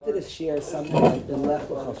to share something in Lech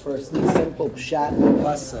Lecha first, a simple pshat and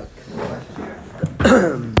pasuk.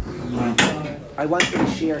 I wanted to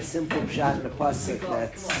share a simple pshat and a pasuk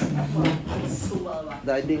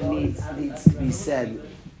that I think needs to be said.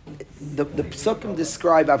 The psukim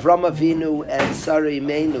describe Avram Avinu and Sarah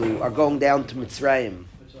Imenu are going down to Mitzrayim.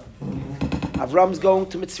 Avram's going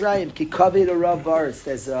to Mitzrayim. Ki kaved arav baretz.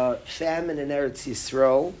 There's a famine in Eretz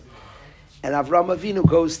Yisrael, and Avram Avinu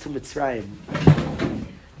goes to Mitzrayim.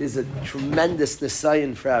 There's a tremendous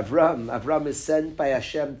nisayon for Avram. Avram is sent by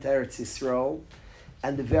Hashem to Eretz Yisrael,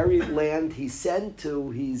 and the very land he's sent to,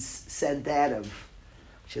 he's sent out of,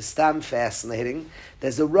 which is fascinating.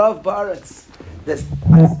 There's a Rav Baretz.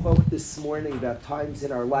 I spoke this morning about times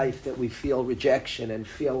in our life that we feel rejection and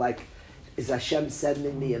feel like, is Hashem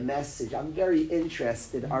sending me a message? I'm very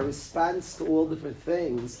interested. Our response to all different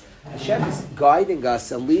things, Hashem is guiding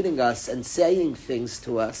us and leading us and saying things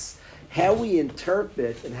to us. How we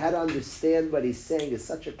interpret and how to understand what he's saying is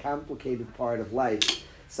such a complicated part of life.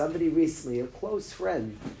 Somebody recently, a close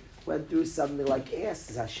friend, went through something like, yes,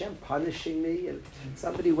 is Hashem punishing me? And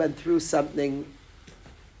somebody went through something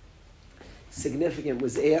significant,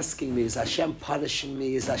 was asking me, is Hashem punishing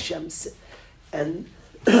me? Is Hashem... And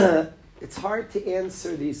it's hard to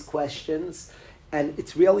answer these questions, and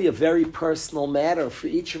it's really a very personal matter for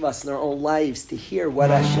each of us in our own lives to hear what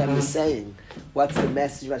Hashem is saying. What's the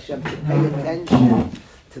message of Hashem? To pay attention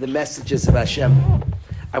to the messages of Hashem.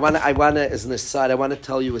 I want to, as an aside, I want to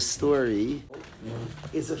tell you a story.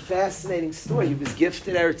 It's a fascinating story. He was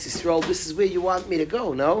gifted Eretz Yisrael. This is where you want me to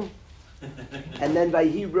go, no? And then by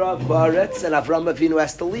Rav Baretz, and Avram Avinu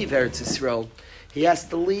has to leave Eretz Yisrael. He has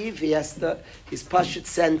to leave. He's Pashut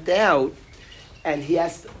sent out, and the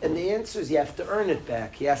answer is you have to earn it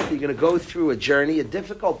back. You're going to go through a journey, a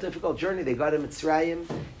difficult journey. They got him Mitzrayim.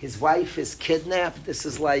 His wife is kidnapped. This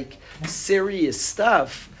is like serious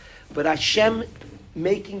stuff. But Hashem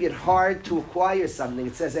making it hard to acquire something.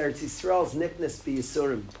 It says Eretz Yisrael's niknas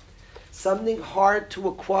b'yisurim. Something hard to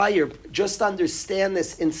acquire. Just understand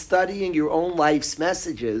this in studying your own life's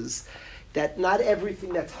messages, that not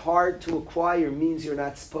everything that's hard to acquire means you're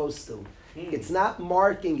not supposed to. It's not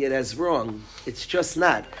marking it as wrong. It's just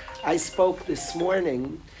not. I spoke this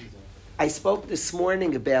morning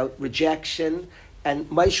about rejection, and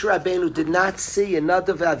Moshe Rabbeinu did not see in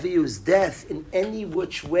Nadav Avihu's death in any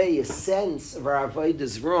which way a sense of our avodah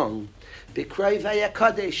is wrong. B'krei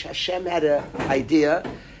v'yakadesh, Hashem had an idea,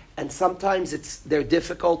 and sometimes there are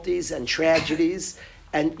difficulties and tragedies,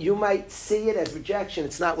 and you might see it as rejection.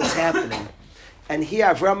 It's not what's happening. And here,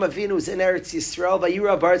 Avram Avinu is in Eretz Yisrael.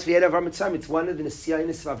 Vayira Baretz v'yed Avram Mitzrayim. It's one of the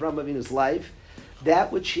nisyonos of Avram Avinu's life.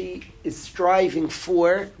 That which he is striving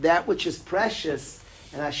for, that which is precious,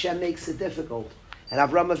 and Hashem makes it difficult. And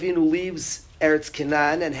Avram Avinu leaves Eretz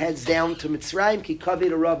Canaan and heads down to Mitzrayim. Ki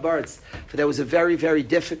kaved Rav Baretz. For there was a very, very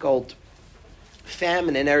difficult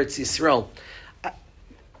famine in Eretz Yisrael.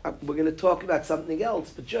 We're going to talk about something else,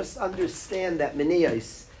 but just understand that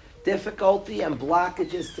miniyos, difficulty and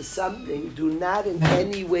blockages to something do not in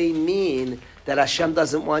any way mean that Hashem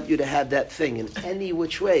doesn't want you to have that thing in any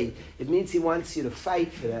which way. It means He wants you to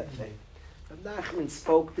fight for that thing. Rav Nachman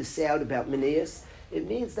spoke this out about miniyos. It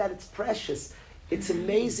means that it's precious. It's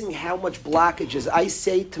amazing how much blockages. I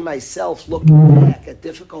say to myself, looking back at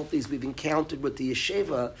difficulties we've encountered with the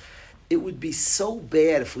yeshiva, it would be so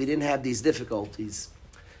bad if we didn't have these difficulties.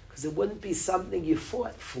 Because it wouldn't be something you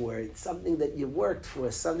fought for. It's something that you worked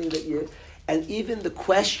for, something that you... And even the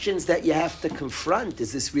questions that you have to confront,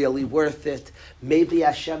 is this really worth it? Maybe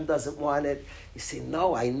Hashem doesn't want it. You say,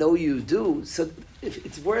 no, I know you do. So if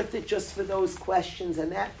it's worth it just for those questions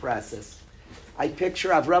and that process. I picture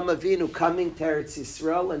Avram Avinu coming to Eretz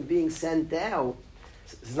Yisrael and being sent out.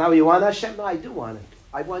 So now you want Hashem? No, I do want it.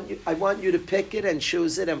 I want you to pick it and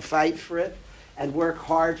choose it and fight for it and work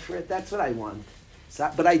hard for it. That's what I want.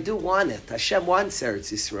 But I do want it. Hashem wants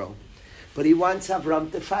Eretz Yisrael. But He wants Avram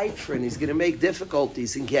to fight for it. And He's going to make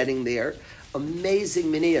difficulties in getting there. Amazing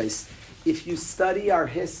miniyos. If you study our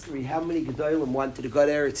history, how many Gedolim wanted to go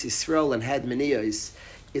to Eretz Yisrael and had miniyos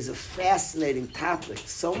is a fascinating topic.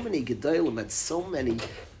 So many Gedolim had so many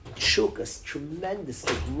chukas, tremendous.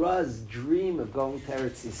 The Graz dream of going to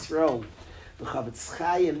Eretz Yisrael. The Chavetz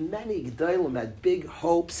Chaim, many Gedolim had big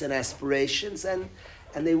hopes and aspirations, and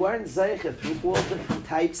they weren't zeicher through all different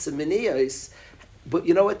types of miniyos. But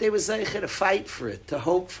you know what? They were zeicher to fight for it, to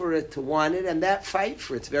hope for it, to want it, and that fight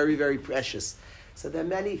for it's very, very precious. So there are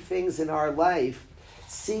many things in our life,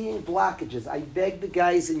 seeing blockages. I beg the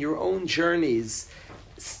guys in your own journeys,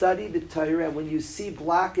 study the Torah, and when you see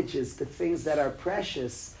blockages to things that are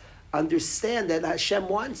precious, understand that Hashem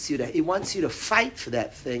wants you to. He wants you to fight for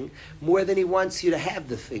that thing more than He wants you to have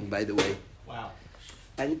the thing. By the way. Wow.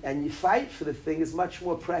 And you fight for the thing is much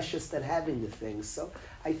more precious than having the thing. So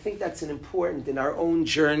I think that's an important in our own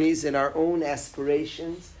journeys, in our own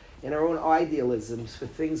aspirations, in our own idealisms for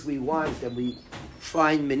things we want and we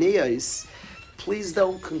find miniyos. Please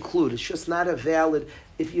don't conclude. It's just not a valid.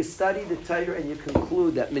 If you study the Torah and you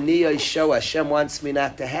conclude that miniyos show Hashem wants me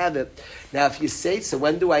not to have it, now if you say, so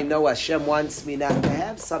when do I know Hashem wants me not to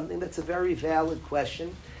have something? That's a very valid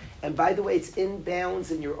question. And by the way, it's in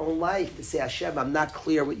bounds in your own life to say, Hashem, I'm not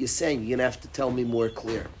clear what you're saying. You're going to have to tell me more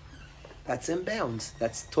clear. That's in bounds.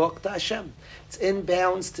 That's talk to Hashem. It's in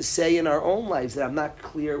bounds to say in our own lives that I'm not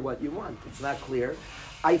clear what you want. It's not clear.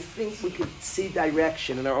 I think we could see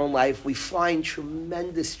direction in our own life. We find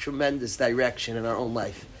tremendous, tremendous direction in our own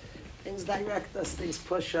life. Things direct us. Things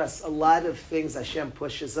push us. A lot of things Hashem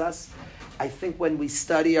pushes us. I think when we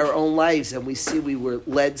study our own lives and we see we were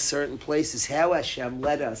led certain places, how Hashem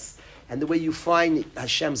led us, and the way you find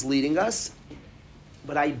Hashem's leading us.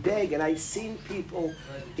 But I beg, and I've seen people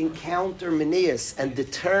encounter Manias and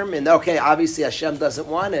determine, okay, obviously Hashem doesn't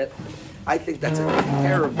want it. I think that's a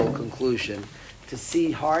terrible conclusion. To see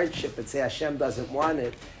hardship and say Hashem doesn't want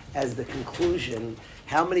it as the conclusion.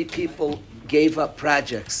 How many people gave up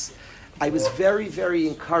projects? I was very, very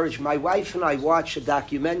encouraged. My wife and I watched a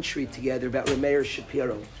documentary together about Rameir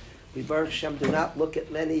Shapiro. We, Baruch Hashem, do not look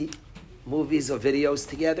at many movies or videos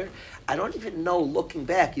together. I don't even know, looking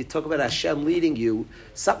back, you talk about Hashem leading you.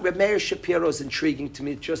 Rameir Shapiro is intriguing to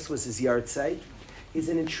me. It just was his yahrzeit. He's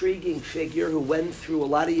an intriguing figure who went through a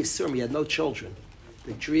lot of Yisurim. He had no children.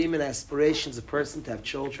 The dream and aspirations of a person to have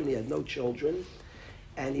children. He had no children.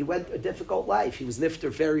 And he went a difficult life. He was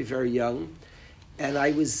nifter very, very young. And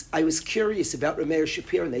I was curious about Rameir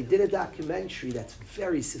Shapiro, and they did a documentary that's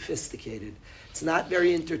very sophisticated. It's not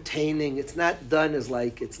very entertaining. It's not done as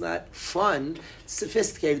it's not fun. It's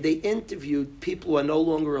sophisticated. They interviewed people who are no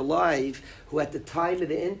longer alive, who at the time of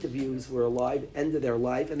the interviews were alive, end of their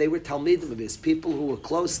life, and they were Talmidim of his, people who were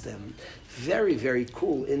close to him. Very, very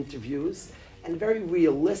cool interviews, and very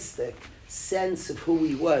realistic sense of who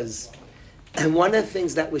he was. And one of the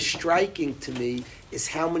things that was striking to me is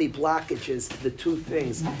how many blockages to the two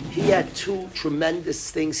things. He had two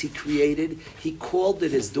tremendous things he created. He called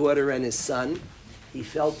it his daughter and his son. He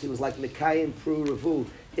felt he was like Mekayim Pru Ravu,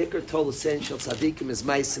 Iker Tol Essential Tzadikim is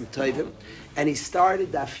Maisim Tovim. And he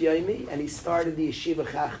started Daf Yomi, and he started the Yeshiva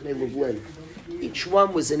Chachmei Lublin. Each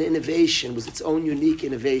one was an innovation, was its own unique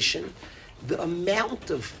innovation. The amount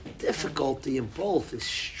of difficulty in both is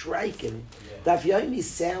striking. Daf Yomi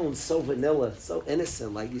sounds so vanilla, so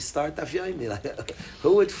innocent. Like you start Daf Yomi, like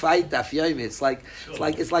who would fight Daf Yomi? It's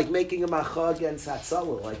like making a macha against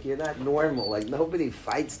Hatzalah. Like you're not normal. Like nobody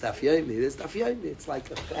fights Daf Yomi. There's Daf Yomi. It's like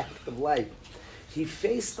a fact of life. He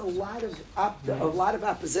faced a lot of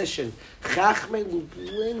opposition. Chachmei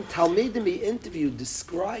Lublin, Talmidim he interviewed,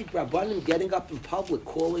 described Rabbanim getting up in public,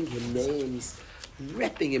 calling him names,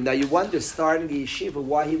 ripping him. Now you wonder, starting the yeshiva,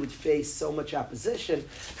 why he would face so much opposition.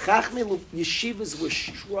 Chachmei yeshivas were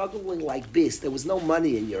struggling like beasts. There was no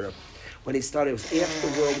money in Europe. When he started, it was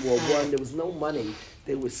after World War I. There was no money.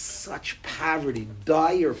 There was such poverty,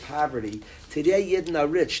 dire poverty. Today, Yidden are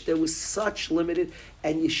rich. There was such limited,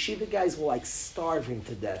 and yeshiva guys were like starving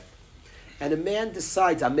to death. And a man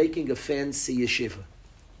decides, I'm making a fancy yeshiva.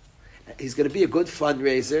 He's going to be a good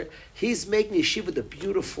fundraiser. He's making yeshiva the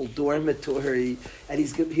beautiful dormitory,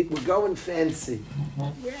 and we're going fancy.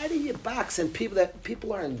 We're out of your box, and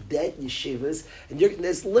people are in debt in yeshivas, and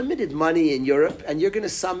there's limited money in Europe, and you're going to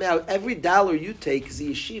somehow, every dollar you take is a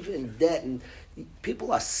yeshiva in debt, and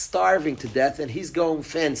people are starving to death, and he's going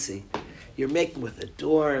fancy. You're making with a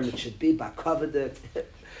dorm, it should be bakavadik.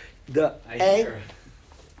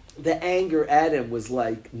 The anger at him was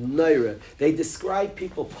like naira. They describe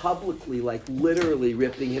people publicly like literally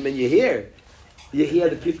ripping him, and you hear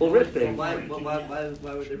the people ripping. Why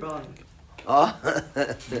were they wrong? Oh,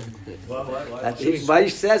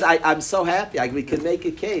 Maish says, I'm so happy. We can make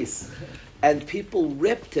a case. And people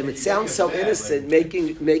ripped him. It sounds so innocent,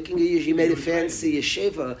 making he made a fancy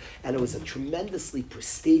yeshiva, and it was a tremendously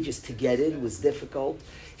prestigious to get in. It was difficult.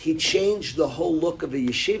 He changed the whole look of a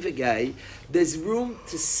yeshiva guy. There's room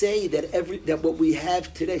to say that what we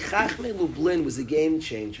have today, Chachmei Lublin was a game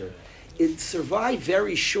changer. It survived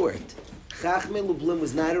very short. Chachmei Lublin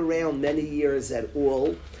was not around many years at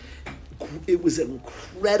all. It was an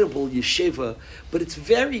incredible yeshiva, but it's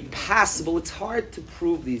very possible, it's hard to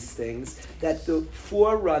prove these things, that the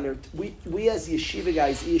forerunner, we as yeshiva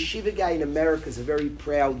guys, a yeshiva guy in America is a very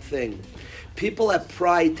proud thing. People have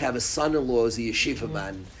pride to have a son-in-law as a yeshiva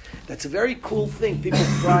man. That's a very cool thing. People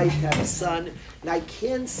pride to have a son. And I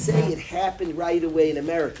can't say it happened right away in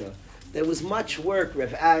America. There was much work,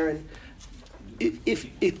 Rev Aaron. If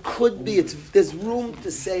it could be, there's room to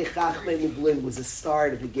say Chachmei Lublin was a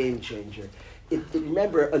start of a game changer.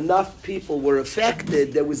 Remember, enough people were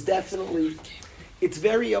affected. There was definitely... It's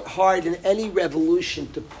very hard in any revolution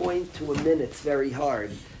to point to a minute. It's very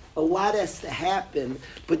hard. A lot has to happen,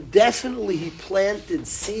 but definitely he planted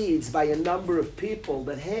seeds by a number of people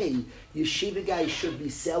that, hey, yeshiva guys should be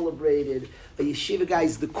celebrated. A yeshiva guy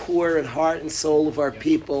is the core and heart and soul of our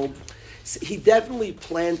people. So he definitely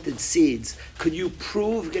planted seeds. Could you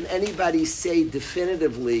prove, can anybody say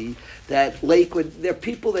definitively that Lakewood, there are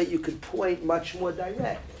people that you could point much more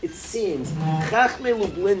direct? It seems. Chachmei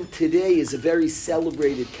Lublin today is a very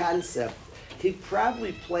celebrated concept. He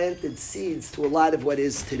probably planted seeds to a lot of what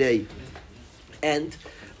is today. And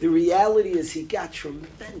the reality is he got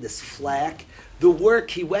tremendous flack. The work,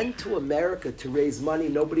 he went to America to raise money.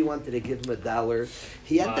 Nobody wanted to give him $1.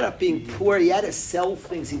 He ended up being poor. He had to sell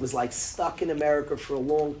things. He was like stuck in America for a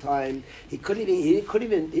long time.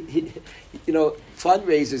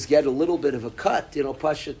 Fundraisers get a little bit of a cut,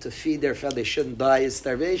 Pasha, to feed their family. They shouldn't die of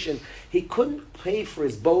starvation. He couldn't pay for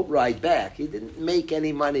his boat ride back. He didn't make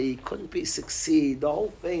any money. He couldn't succeed. The whole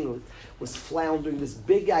thing was floundering. This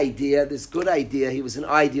big idea, this good idea. He was an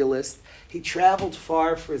idealist. He traveled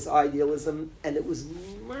far for his idealism, and it was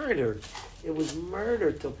murder. It was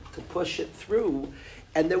murder to push it through.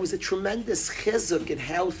 And there was a tremendous chizuk in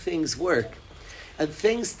how things work. And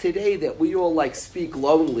things today that we all speak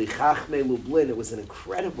lonely, Chachmei Lublin, it was an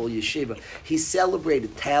incredible yeshiva. He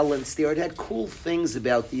celebrated talents there. It had cool things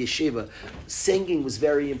about the yeshiva. Singing was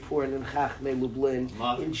very important in Chachmei Lublin.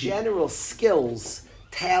 In general, skills,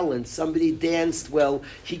 talent. Somebody danced well.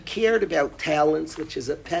 He cared about talents, which is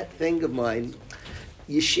a pet thing of mine.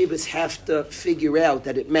 Yeshivas have to figure out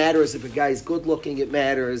that it matters if a guy's good looking, it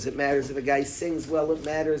matters if a guy sings well, it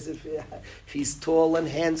matters if he's tall and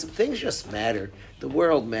handsome. Things just matter. The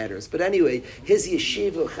world matters. But anyway, his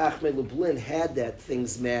yeshiva, Chachmei Lublin, had that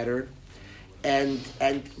things matter.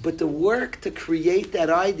 But the work to create that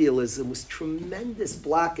idealism was tremendous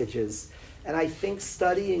blockages. And I think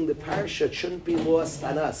studying the parsha shouldn't be lost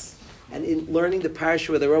on us. And in learning the parsha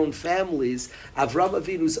with our own families, Avram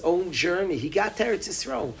Avinu's own journey, he got to Eretz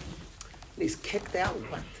Yisrael. And he's kicked out.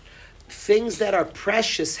 What? Things that are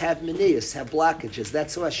precious have minias, have blockages.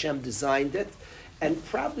 That's how Hashem designed it. And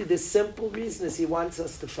probably the simple reason is he wants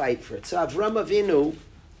us to fight for it. So Avram Avinu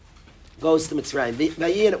goes to Mitzrayim.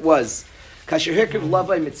 Vayin it was. Kasher Hirkiv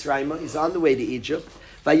Lavai Mitzrayim, he's on the way to Egypt.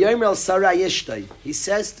 Vayomer el Sarai Ishtay. He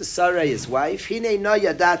says to Sarai, his wife, Hine no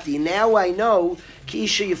yadati. Now I know ki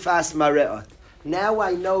isha yifas mareat. Now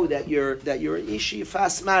I know that you're an isha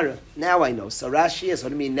yifas mara. Now I know. So Rashi is, what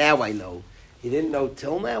do you mean? Now I know. He didn't know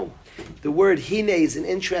till now. The word hine is an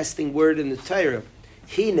interesting word in the Torah.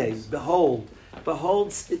 Hine, behold.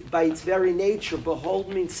 Behold, by its very nature,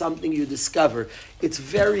 behold means something you discover. It's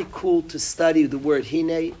very cool to study the word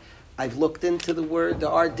hine. I've looked into the word. There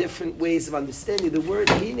are different ways of understanding. The word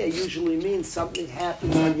hine usually means something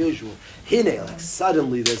happens unusual. Hine, like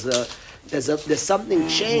suddenly there's something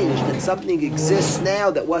changed and something exists now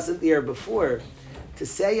that wasn't there before. To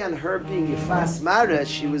say on her being Yifas Mara,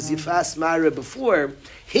 she was Yifas Mara before.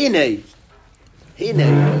 Hine.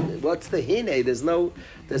 What's the hine? There's no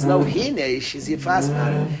hine. She's Yifas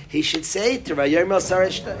Mara. He should say to her,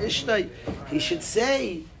 he should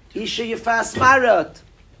say, Isha Yifas Marat.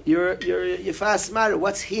 You're Yifas Mara.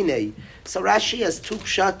 What's hine? So Rashi has two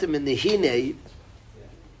pshatim in the hine.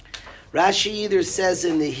 Rashi either says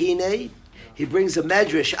in the hine, he brings a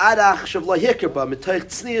medrash, Adach shav lo hikerba, mitoich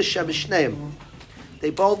tznius shabishneim. They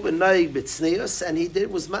both were noig b'tznius, and he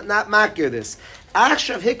was not makir this. Ach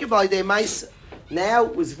shav hikerba de maisa. Now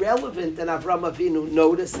it was relevant, and Avram Avinu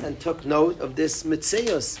noticed and took note of this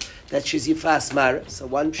mitzius, that she's Yifas Mara. So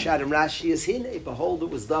one pshat in Rashi is hine. Behold, it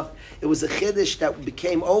was a chiddush that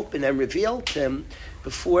became open and revealed to him.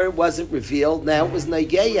 Before it wasn't revealed. Now it was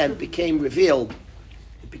Nageya and became revealed.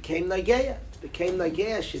 It became Nageya.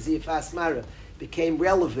 She's Yifas Mara. It became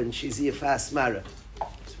relevant. She's Yifas Mara.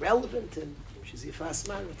 It's relevant, and she's Yifas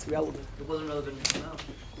Mara. It's relevant. It wasn't relevant until now.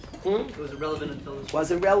 It was irrelevant until this.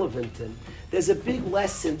 Wasn't relevant. And there's a big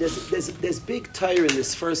lesson. There's big Torah in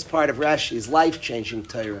this first part of Rashi's life-changing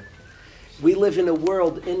Torah. We live in a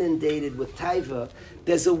world inundated with taiva.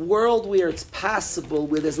 There's a world where it's possible,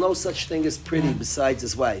 where there's no such thing as pretty besides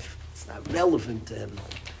his wife. It's not relevant to him.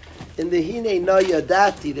 In the Hine No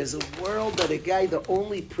Yadati, there's a world that a guy, the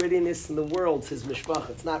only prettiness in the world is his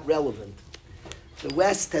mishpacha. It's not relevant. The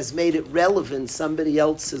West has made it relevant, somebody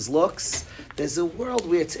else's looks. There's a world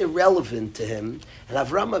where it's irrelevant to him. And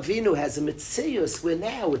Avram Avinu has a Metzius where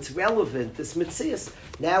now it's relevant. This Metzius,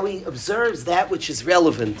 now he observes that which is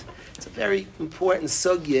relevant. It's a very important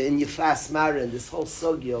sugya in Yefas Mara, and this whole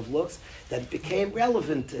sugya of looks, that became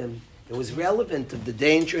relevant to him. It was relevant of the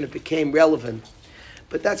danger, and it became relevant.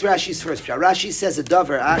 But that's Rashi's first pshat. Rashi says a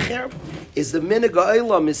davar acher is the minhag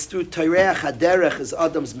ha'olam is through Toreach haderech is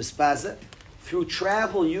Adam's mispaza. Through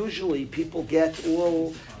travel, usually people get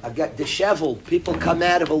disheveled. People come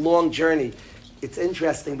out of a long journey. It's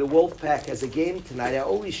interesting. The Wolfpack has a game tonight. I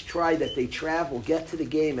always try that they travel, get to the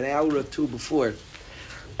game an hour or two before.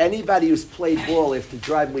 Anybody who's played ball after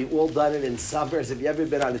driving, we've all done it in summers. If you've ever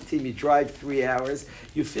been on a team, you drive 3 hours,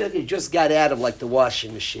 you feel like you just got out of like the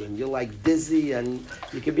washing machine. You're like dizzy and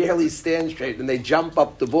you can barely stand straight, and they jump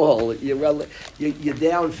up the ball. You're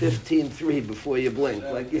down 15-3 before you blink.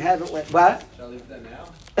 Like you haven't let, what? Shall I leave that now?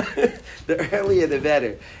 The earlier the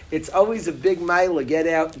better. It's always a big mile. Get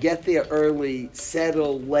out, get there early,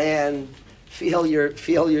 settle, land, feel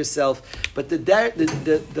yourself. But the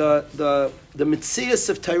mitzias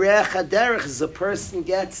of Toreach HaDerech is a person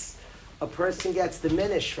gets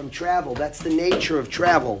diminished from travel. That's the nature of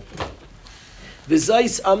travel.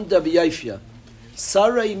 V'zais amda b'yofya.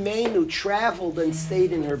 Sarah Imeinu traveled and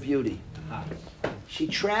stayed in her beauty. She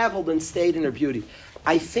traveled and stayed in her beauty.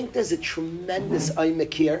 I think there's a tremendous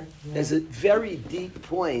aymek here. There's a very deep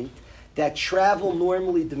point that travel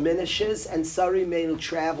normally diminishes, and Sarah Imeinu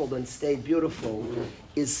traveled and stayed beautiful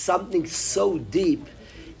is something so deep.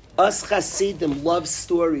 Us Hasidim love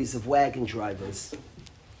stories of wagon drivers.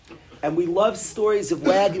 And we love stories of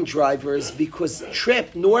wagon drivers because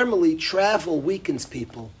normally travel weakens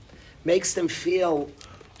people, makes them feel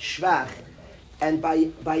shvach. And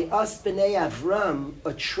by us B'nai Avram,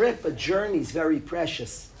 a journey is very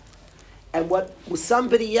precious. And what will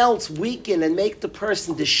somebody else weaken and make the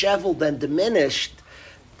person disheveled and diminished,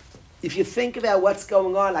 if you think about what's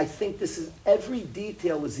going on, I think every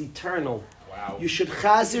detail is eternal. Wow. You should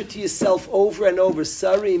chazer to yourself over and over,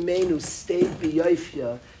 Sari Meinu stayed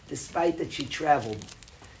b'yofya, despite that she traveled.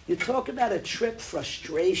 You talk about a trip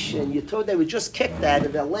frustration, you told they were just kicked out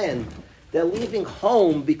of their land. They're leaving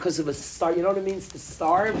home because of a starve. You know what it means to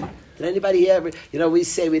starve? Did anybody ever, we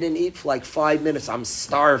say we didn't eat for like 5 minutes, I'm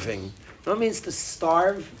starving. You know what it means to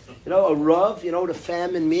starve? A rav, you know what a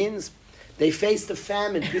famine means? They face the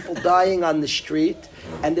famine, people dying on the street,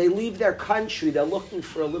 and they leave their country, they're looking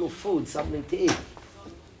for a little food, something to eat.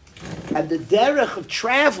 And the derech of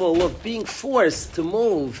travel, of being forced to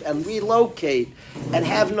move and relocate and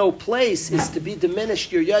have no place, is to be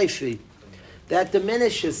diminished your yaifi. That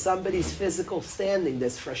diminishes somebody's physical standing.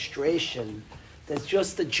 There's frustration. There's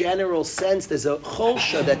just a general sense. There's a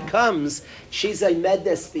cholsha that comes. She's a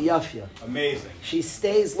medes biyafya. Amazing. She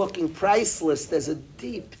stays looking priceless. There's a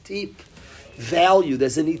deep, deep value.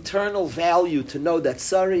 There's an eternal value to know that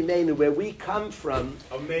Sari Meinu, where we come from,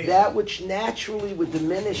 amazing. That which naturally would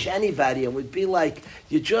diminish anybody and would be like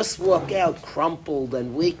you just walk out crumpled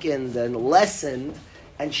and weakened and lessened,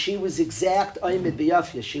 and she was exact Aymed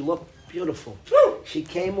biyafya. She looked beautiful. She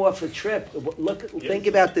came off a trip. Think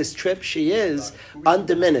about this trip. She is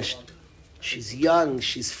undiminished. She's young.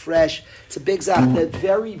 She's fresh. It's a big zach. They're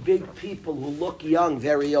very big people who look young,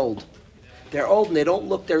 very old. They're old and they don't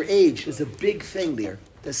look their age. There's a big thing there.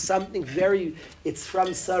 There's something it's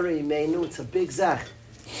from Sarah Imeinu. It's a big zach.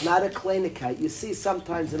 It's not a klinikite. You see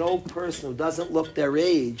sometimes an old person who doesn't look their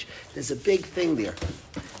age. There's a big thing there.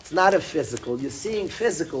 It's not a physical. You're seeing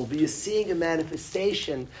physical, but you're seeing a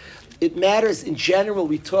manifestation. It matters in general.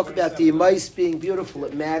 We talk about the Yemais being beautiful.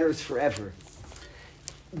 It matters forever.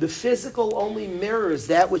 The physical only mirrors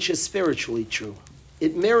that which is spiritually true.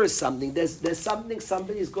 It mirrors something. There's something,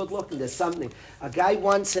 somebody's good looking. There's something. A guy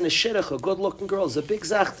wants in a shidduch, a good looking girl, is a big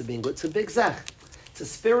zach to being good. It's a big zach. It's a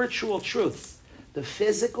spiritual truth. The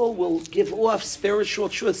physical will give off spiritual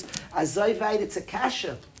truths. Azayvite, it's a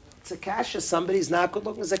kasha. It's a kasha. Somebody's not good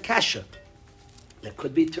looking, it's a kasha. There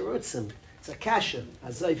could be terutzim. It's a kasha,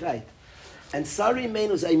 azayvite. And Sari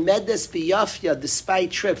Meinu's a medes biyafya, despite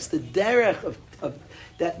trips. The derech of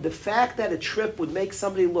that, the fact that a trip would make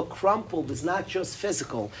somebody look crumpled is not just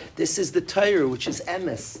physical. This is the Torah, which is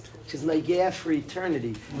emes, which is nageh for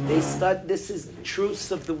eternity. This is truths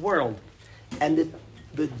of the world. And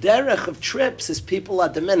the derech of trips is people are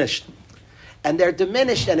diminished. And they're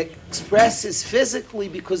diminished, and it expresses physically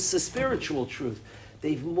because it's a spiritual truth.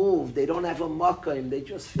 They've moved. They don't have a makayim. They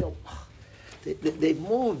just feel they've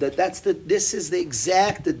moved. This is the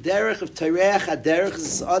exact the derech of Toreach HaDerech.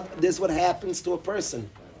 This is what happens to a person.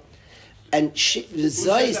 And Who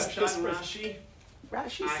says that, Rashi?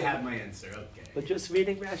 Rashi I said. have my answer. Okay. We're just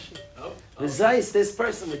reading Rashi. Oh. The Zayis, this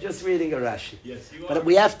person, we're just reading a Rashi. Yes, you are. But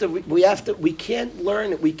we can't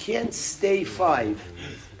learn it. We can't stay 5.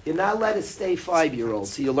 You're not allowed to stay 5-year-old.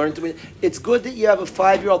 So you learn to be. It's good that you have a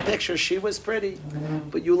 5-year-old picture. She was pretty,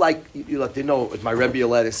 but you like to know. Is my Rebbe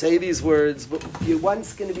allowed to say these words? But you're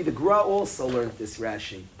once going to be the Gra. Also learned this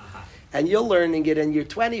Rashi, and you're learning it, and you're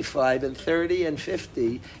 25 and 30 and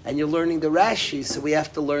 50, and you're learning the Rashi. So we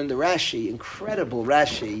have to learn the Rashi. Incredible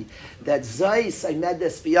Rashi. That Zayis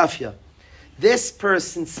Aimedes Biyafya. This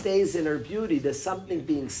person stays in her beauty. There's something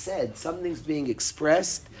being said. Something's being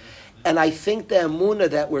expressed. And I think the emunah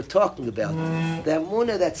that we're talking about, the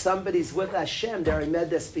emunah that somebody's with Hashem, they're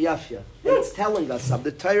Aimedes Biyafya. And it's telling us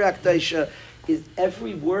something. The Torah Akdosha is,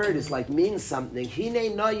 every word is like means something.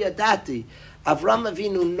 Hine no yadati. Avram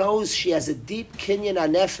Avinu knows she has a deep kinyan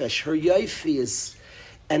anefesh. Her yofi is,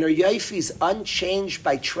 and her yofi is unchanged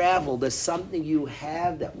by travel. There's something you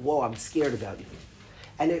have that, whoa, I'm scared about you.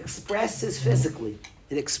 And it expresses physically.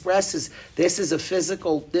 It expresses, this is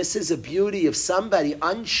a beauty of somebody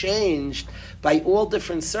unchanged by all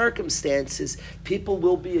different circumstances. People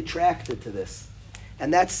will be attracted to this.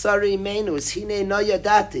 And that's Sari Imenu, is Hine no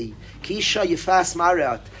yadati, Kisha yifas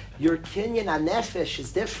marat. Your kinyan anefesh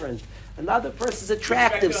is different. Another person's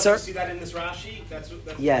attractive. You see that in this Rashi? That's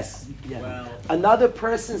yes. Yeah. Well, Another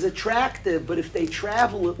person's attractive, but if they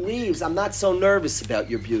travel, it leaves. I'm not so nervous about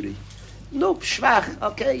your beauty. Nope, shvach.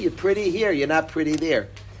 Okay, you're pretty here, you're not pretty there.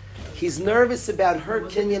 He's nervous about her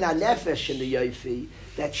kinyan anefesh in the yofi,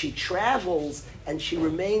 that she travels and she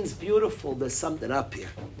remains beautiful. There's something up here.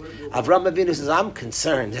 Avram Avinu says, I'm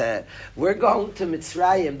concerned. We're going to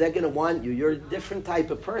Mitzrayim. They're going to want you. You're a different type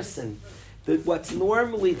of person. What's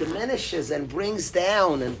normally diminishes and brings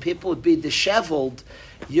down, and people would be disheveled.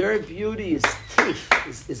 Your beauty is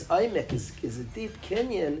teeth, is aimek, is a deep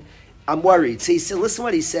kinyan. I'm worried. See, so listen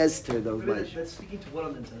what he says to her, though. That's speaking to what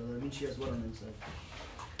on the inside? I mean, she has what on the inside?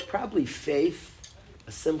 Probably faith,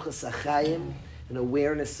 a simchas achayim, an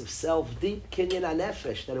awareness of self, deep kinyan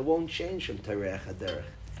anefesh, that it won't change from Terech HaDerech.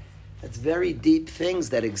 That's very deep things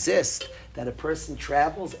that exist, that a person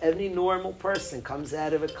travels. Any normal person comes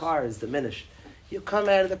out of a car is diminished. You come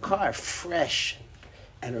out of the car fresh,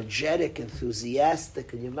 energetic,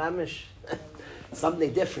 enthusiastic, and you're mamish.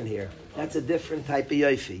 Something different here. That's a different type of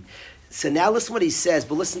yofi. So now listen what he says,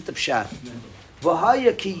 but listen to Pshat.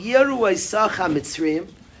 V'haya ki yiru eisacha mitzrim,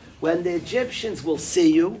 when the Egyptians will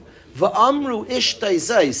see you, v'amru ishtay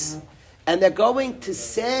zais, and they're going to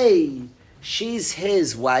say she's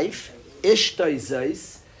his wife, ishtay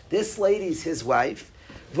zais, this lady's his wife,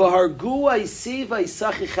 v'hargu eisi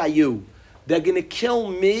v'eisachi chayu, they're going to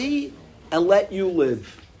kill me and let you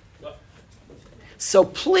live. So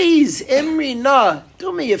please, Imri na,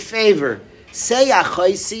 do me a favor. Say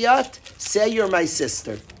achaysiyat, say you're my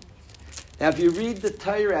sister. Now if you read the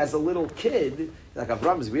Torah as a little kid, like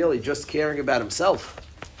Avram is really just caring about himself.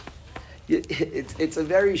 It's a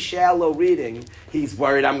very shallow reading. He's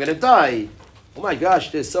worried I'm going to die. Oh my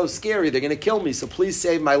gosh, they're so scary. They're going to kill me, so please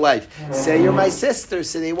save my life. Say you're my sister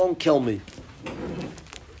so they won't kill me.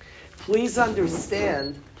 Please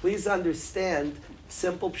understand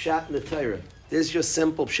simple pshat in the Torah. This is just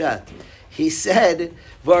simple pshat. He said,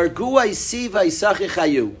 "Vargu eisi v'eisachi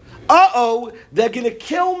chayu." They're going to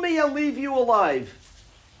kill me and leave you alive.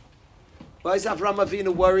 Why is Avram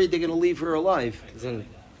Avinu worried they're going to leave her alive?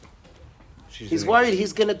 He's worried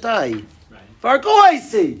he's going to die. Vargu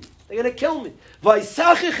eisi, they're going to kill me.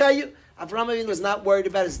 V'eisachi chayu. Avram Avinu was not worried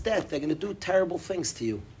about his death. They're going to do terrible things to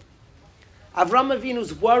you. Avram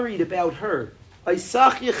Avinu's worried about her.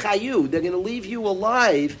 V'eisachi chayu. They're going to leave you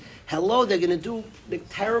alive. Hello, they're going to do the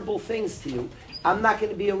terrible things to you. I'm not going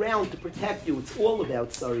to be around to protect you. It's all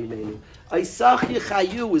about Sari Menu. Aisach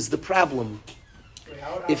Yechayu is the problem.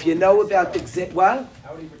 If you know about the what?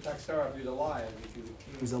 How would he protect Sarah if he's alive?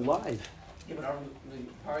 He's alive. Yeah,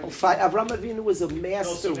 but Avram Avinu was a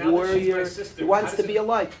master warrior. He wants to be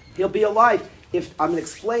alive. He'll be alive. If I'm going to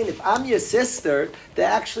explain, if I'm your sister,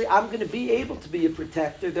 I'm going to be able to be your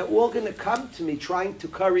protector. They're all going to come to me trying to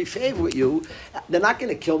curry favor with you. They're not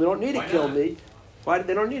going to kill me. They don't need to kill me. Why?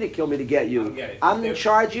 They don't need to kill me to get you. I'm in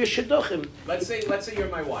charge of your shidduchim. Let's say you're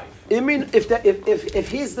my wife. I mean, if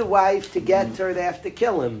he's the wife, to get her, they have to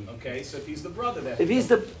kill him. Okay, so if he's the brother, why do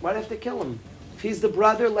they have to kill him? If he's the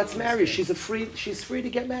brother, let's marry. She's free to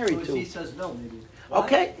get married to. If he says no, maybe.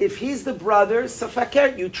 Okay, if he's the brother,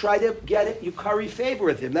 safaker, you try to get it, you curry favor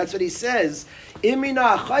with him. That's what he says.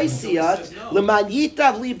 Imina achaisiyat leman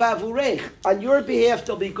yitav li bavurech. On your behalf,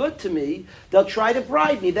 they'll be good to me. They'll try to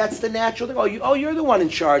bribe me. That's the natural thing. You're the one in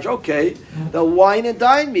charge. Okay, they'll wine and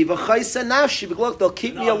dine me. V'chaisa nafshi. But look, they'll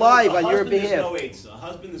keep me alive on your behalf. A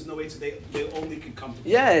husband is no eight, so they only can come to.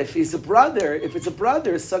 Yeah, if it's a brother,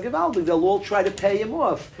 Sagivaldi, they'll all try to pay him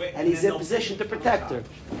off, and he's in position to protect her.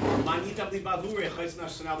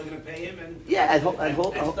 So now they're going to pay him, and Yeah, and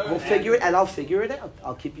he'll figure it, and I'll figure it out.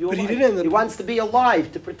 I'll keep you But alive. He wants to be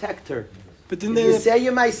alive to protect her. But then If you say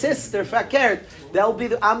you're my sister, fakert,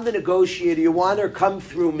 I'm the negotiator. You want her, come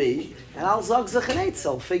through me, and I'll zog zachanetz.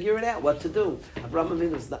 I'll figure it out what to do. Avraham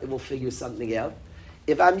Avinu will figure something out.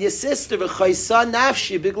 If I'm your sister, v'chaysa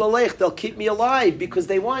nafshi biglalech, they'll keep me alive because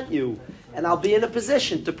they want you, and I'll be in a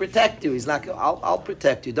position to protect you. He's not. I'll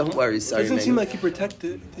protect you. Don't worry. It Sorry, doesn't man. seem like he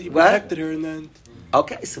protected What? her, and then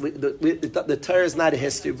Okay, so the Torah is not a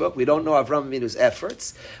history book. We don't know Avraham Avinu's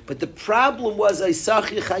efforts. But the problem was Isaac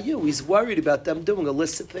Chayu. He's worried about them doing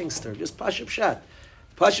illicit things to her. Just Pashup Shat.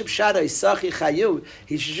 Pashup Shat, Isaac Chayu.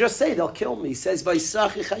 He should just say, they'll kill me. He says,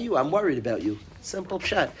 Isaac Chayu, I'm worried about you. Simple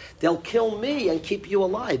Pshat. They'll kill me and keep you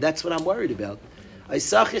alive. That's what I'm worried about.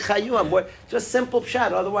 Isaac Chayu, I'm worried. Just simple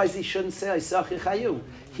Pshat. Otherwise, he shouldn't say Isaac Chayu.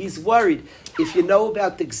 He's worried. If you know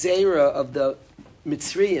about the Gzeira of the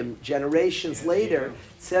Mitzrayim, generations later,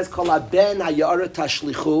 it says, Kol haben hayara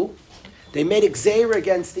tashlichu. They made a gzeira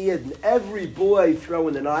against the Yidden. Every boy throw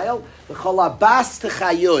in the Nile, the Kol habas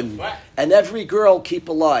techayun, and every girl keep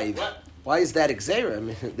alive. What? Why is that a gzeira? I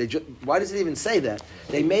mean, why does it even say that?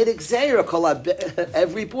 They made a gzeira,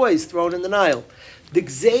 every boy is thrown in the Nile. The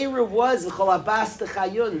gzeira was, the Kol habas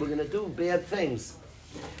techayun, we're going to do bad things.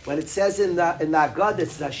 When it says in the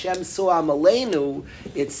Aggadah, Hashem saw Amalenu,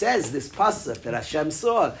 it says this pasuk that Hashem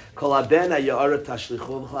saw, Kol haben hayara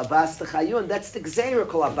tashlichu v'chol habas techayun. That's the gzeira,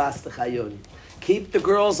 Kol habas techayun. Keep the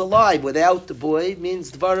girls alive without the boy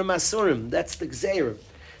means dvarim asurim. That's the gzeira.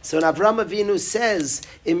 So when Avraham Avinu says,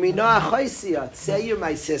 Imina achaisiyat, say you're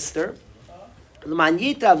my sister, L'man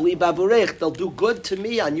yitav li bavurech, they'll do good to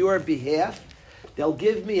me on your behalf. They'll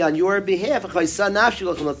give me on your behalf.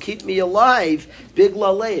 They'll keep me alive, big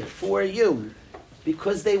lalech, for you.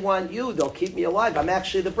 Because they want you, they'll keep me alive. I'm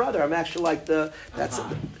actually the brother. I'm actually like the...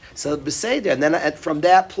 So Beseder. And then from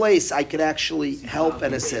that place, I could actually help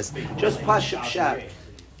and assist. Just Pashup Shat.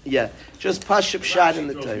 Yeah, just Pashup Shat in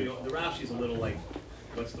the Torah. The Rashi's a little like,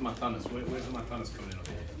 what's the Matanas? Where's the Matanas coming in?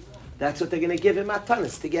 That's what they're going to give him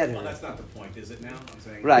matanas to get Well, her. that's not the point, is it now? I'm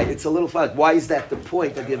saying. Right, it's a little fun. Why is that the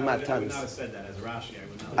point to give him I would not have matanas? said that as a Rashi. I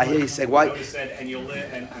would not. I hear you say, I why? would have said, and you'll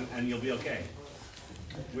live, and you'll be okay.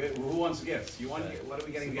 Who wants gifts? You want? What are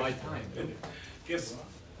we getting? Gifts? Gifts.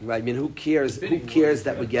 Right, I mean, who cares? Who cares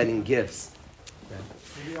that we're getting gifts?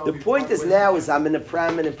 The point is now is I'm in a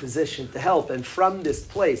prominent position to help, and from this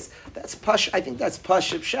place, I think that's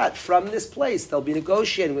Pashup Shat. From this place, they'll be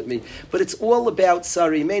negotiating with me. But it's all about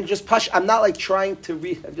sorry, man. Just Pash. I'm not like trying to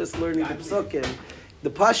read. I'm just learning the psukim. The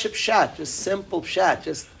Pashup Shat, just simple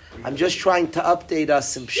Pshat. I'm just trying to update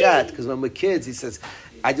us in Pshat because when we're kids, he says.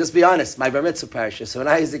 I just be honest, my bar mitzvah parasha. So when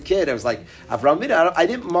I was a kid, I was like, Avraham, I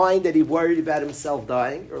didn't mind that he worried about himself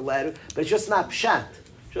dying or later, but it's just not pshat.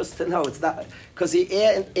 Just to know, it's not because he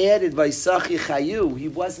added Vaysachi Chayu. He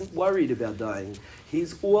wasn't worried about dying.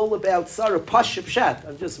 He's all about Sarah Pashup Pshat.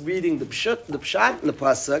 I'm just reading the pshat in the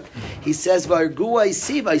pasuk. He says Vargu I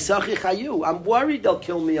see Vaysachi Chayu. I'm worried they'll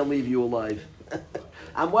kill me and leave you alive.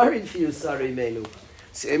 I'm worried for you, Sari Menu.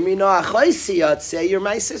 Say you're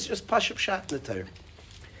my sister. Just Pashup Pshat in the Torah.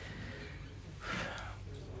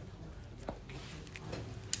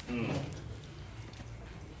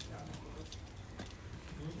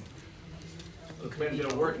 The plan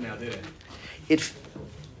didn't work now, did it?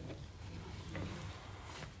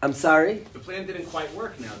 I'm sorry? The plan didn't quite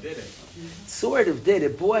work now, did it? Sort of did.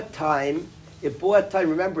 It bought time.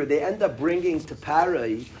 Remember, they end up bringing to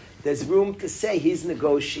Parai. There's room to say he's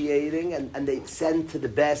negotiating, and they send to the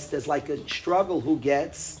best. There's like a struggle who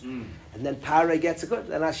gets. And then Parai gets a good.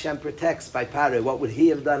 Then Hashem protects by Parai. What would he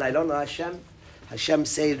have done? I don't know, Hashem. Hashem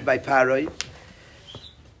saved by Parai.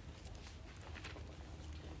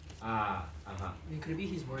 I mean, could it be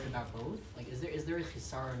he's worried about both? Like, is there a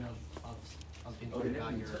chisaron of being worried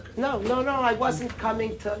about your... No, I wasn't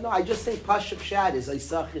coming to... No, I just think Pashup Shad is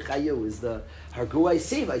Isachi Chayu, is the Hargu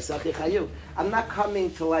Siv, Isachi Chayu. I'm not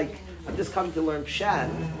coming to I'm just coming to learn Pshad.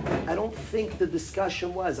 I don't think the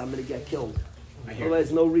discussion was, I'm going to get killed.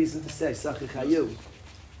 Otherwise, no reason to say Isachi Chayu.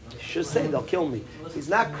 Should say they'll kill me. He's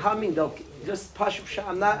not coming. They'll just Pashup Shah.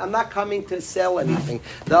 I'm not coming to sell anything.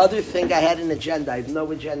 The other thing, I had an agenda. I have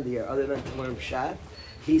no agenda here other than to learn Pshat.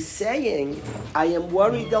 He's saying, I am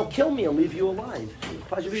worried they'll kill me and leave you alive.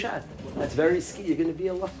 Pashup Shah. That's very scary. You're going to be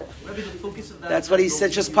alive. Rabbi, the focus of that. That's what he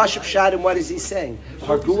said. Just Pashup Shah. And what is he saying?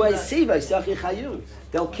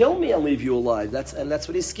 They'll kill me and leave you alive. That's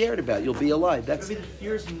what he's scared about. You'll be alive. That's. Maybe the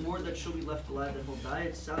fear is more that she'll be left alive than he'll die.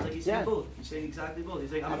 It sounds like he's saying both. He's saying exactly both.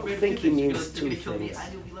 He's saying, I'm afraid think of he two means things. You're two going to kill me things.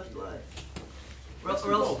 and you'll be left alive.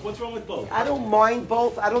 What's wrong with both? I don't mind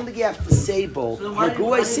both. I don't think you have to say both. So then So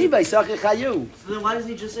why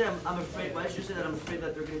doesn't he just say, I'm afraid, why does he say that I'm afraid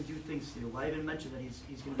that they're going to do things to you? Why even mention that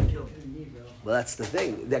he's going to be killed? Well, that's the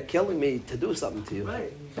thing. They're killing me to do something to you.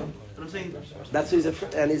 Right. But I'm saying, That's what he's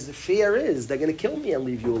afraid. And his fear is they're going to kill me and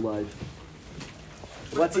leave you alive.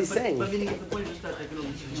 What's he saying? But meaning if the point is just that they're going to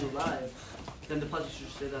leave you alive, then the pasuk should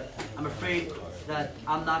say that I'm afraid that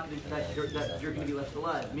I'm not going to, that you're going to be left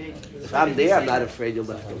alive. Meaning, If I'm there, I'm not afraid you'll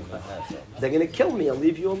left alive. They're going to kill me and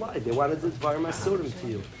leave you alive. They want to do Dvarim Asurim to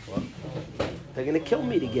you. They're going to kill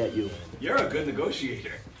me to get you. You're a good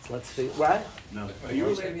negotiator. So let's figure. What? No. Are you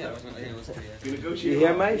related? You negotiate. You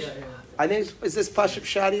hear, Mike? I think, is this Pashup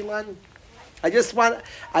Shadi Lan?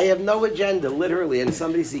 I have no agenda, literally, and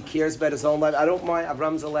somebody he cares about his own life. I don't mind.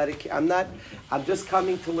 Avram's allowed to. I'm just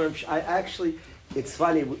coming to learn. It's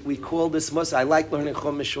funny, we call this Musa. I like learning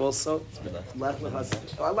Chumash also.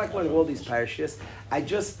 I like learning all these parashas. I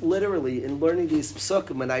just literally, in learning these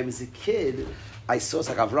psukim, when I was a kid, I saw it's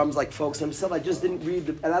like Avram's like focus on himself. I just didn't read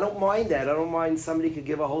and I don't mind that. I don't mind somebody could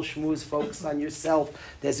give a whole shmooze, focus on yourself.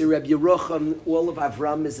 There's a Reb Yerucham, all of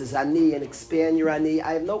Avram is ani, and expand your ani.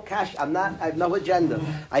 I have no cash. I have no agenda.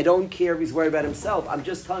 I don't care if he's worried about himself. I'm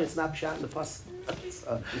just telling you, it's not pshat in the pasuk.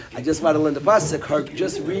 I just want to learn the pasuk.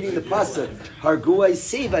 Just reading the pasuk. Harguai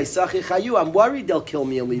sivai sachi chayu. I'm worried they'll kill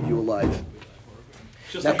me and leave you alive.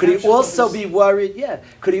 Just Now, like could he Hashem also is- be worried? Yeah.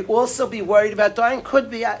 Could he also be worried about dying? Could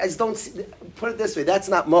be. I just don't see, put it this way. That's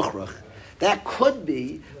not mochrach. That could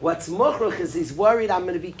be. What's mochrach is he's worried I'm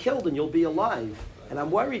going to be killed and you'll be alive. And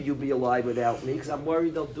I'm worried you'll be alive without me because I'm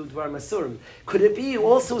worried they'll do Dvar Masurim. Could it be he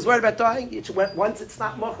also was worried about dying? Once it's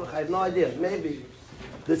not mochrach, I have no idea. Maybe.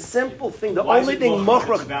 The simple thing, the Why is only it thing It's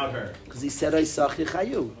mochrach, about her. because he said, I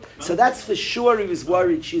chayu. So that's for sure he was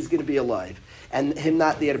worried she's going to be alive. And him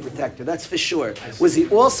not there to protect her. That's for sure. Was he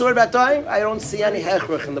also worried about dying? I don't see any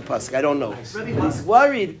hechrach in the pasuk. I don't know. But he's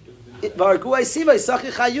worried.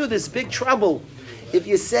 There's big trouble. If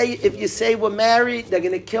you say we're married, they're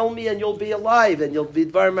going to kill me and you'll be alive and you'll be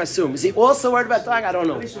dvar masum. Is he also worried about dying? I don't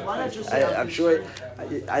know. so why not just say, I'm sure.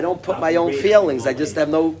 I don't put my own feelings. I just have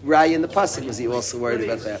no raya in the pasuk. Was he also worried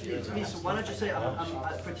about that? So why not just say,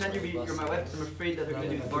 pretend you're my wife because I'm afraid that they're going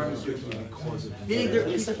to do the bar Meaning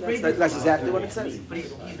he's afraid That's exactly what it says. But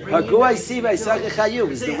he's bringing Haguai in- sivai sachichayu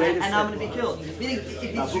is the way to and I'm say. going to be killed. Meaning, if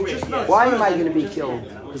he's just not. Why am I going to be killed?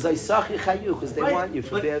 Because I sachichayu because they want you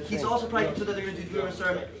for but bad he's things. also probably concerned that they're going to do Dvar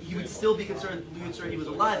Masar. He would still be concerned he was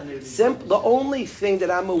alive. And they would be- Simple. The only thing that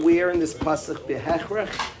I'm aware in this pasuk behechrech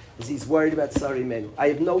is he's worried about Sari Menu. I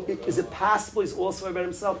have no. Is it possible he's also worried about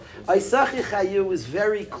himself? Isaachi Chayu is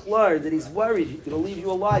very clear that he's worried he's going to leave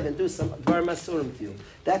you alive and do some Dvar Masurim to you.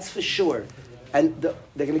 That's for sure. And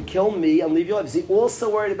they're going to kill me and leave you alive. Is he also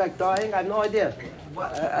worried about dying? I have no idea.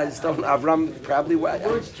 I just don't. Avram probably.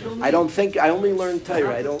 I don't think. I only learned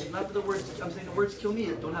Torah. I don't. Not for the words. I'm saying the words "kill me"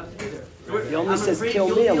 don't have to be there. He only I'm says afraid kill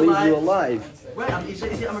you'll me be and leave you alive. Right. I'm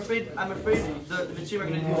afraid the Mitzrayim are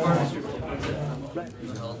going to do Dvar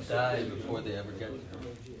Masar. He'll die before they ever get to him.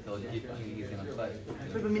 He'll keep thinking he's going to fight.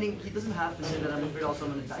 But meaning he doesn't have to say that I'm afraid also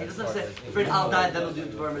I'm going to die. He doesn't have to say afraid I'll die then I'll do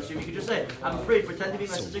Dvar Masar. You could just say I'm afraid. Pretend to be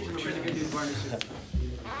my sister. I'm afraid they're going to do Dvar Masar.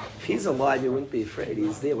 If he's alive, you wouldn't be afraid.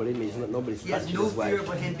 He's there. What do you mean? Nobody's He has touching no his fear wife.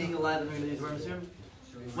 about him being alive and they're going to do Dvar Masar.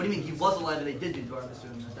 What do you mean? He was alive and they did do Dvar Masar.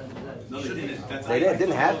 No, they didn't. That's They did. It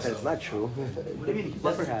didn't happen. It's not true. What do you mean? He Never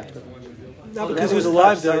wasn't. happened. Not because he was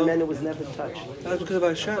alive, though. Man, it was never touched. Not because of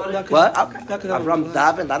Hashem. Not What? because of Avram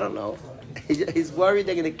David? I don't know. He's worried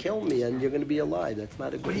they're going to kill me and you're going to be alive. That's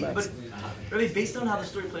not a But good match. really, based on how the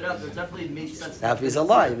story played out, there definitely made sense. Now, if he's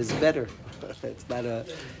alive, it's better. It's not a.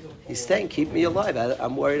 He's saying, keep me alive.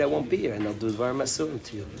 I'm worried I won't be here, and they'll do Dvar Masurim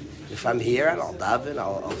to you. If I'm here, and I'll daven,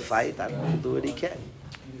 I'll fight, I'll do what he can.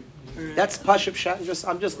 That's Pashup Shah.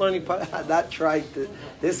 I'm just learning. I'm not trying to.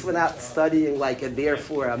 This without studying like a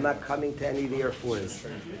therefore. I'm not coming to any therefores.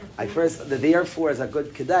 The therefores are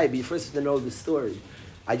good kedai, but you first have to know the story.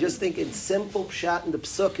 I just think in simple pshat in the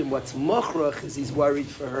psukim, what's mochrach is he's worried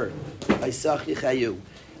for her. That's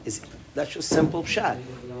just simple pshat.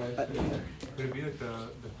 Could it be like the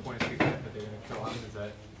point that they're going to kill him is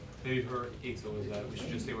that maybe her eitzah was that we should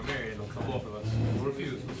just say we're married and they'll kill both of us. We'll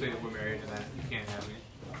refuse. We'll say that we're married and that you can't have me.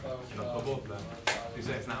 And they'll kill both of them. You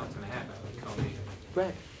say it's not what's going to happen. They'll kill me.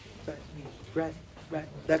 Right.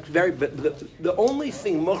 That's very. But the only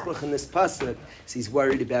thing muchrach in this pasuk is he's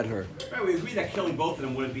worried about her. Right, we agree that killing both of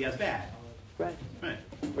them wouldn't be as bad. Right.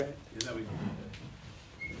 Is that we?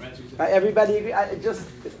 Everybody agree?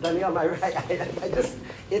 Daniel, I just,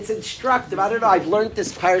 it's instructive. I don't know. I've learned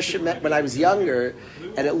this parasha when I was younger,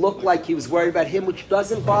 and it looked like he was worried about him, which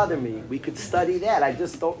doesn't bother me. We could study that. I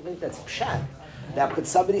just don't think that's pshat. Now, could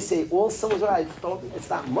somebody say also was right? I don't think it's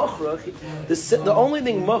not mukhrach. The only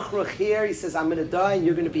thing mukhrach here, he says, I'm going to die and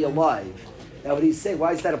you're going to be alive. Now, what he's saying,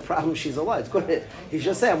 why is that a problem? She's alive. It's good. He's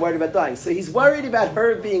just saying, I'm worried about dying. So he's worried about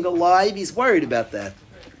her being alive. He's worried about that.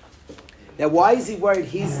 Now, why is he worried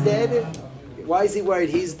he's dead? Why is he worried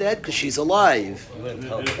he's dead? Because she's alive. You wouldn't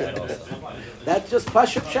tell me that also. That's just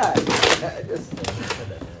pashup shot.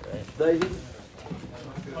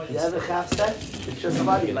 You ever have that? It's just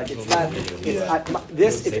funny. Like it's not.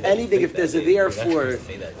 This, if anything, if there's a therefore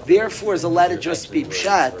is allowed to just be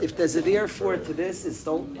pshat. If there's a therefore to this, is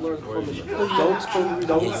don't learn Chumash.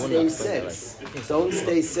 Don't stay six. Don't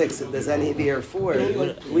stay six. If there's any therefore,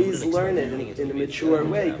 please learn it in a mature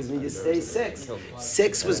way. Because when you stay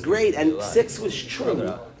six was great and 6 was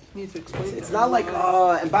true. It's not like,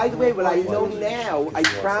 and by the way, what I know now, I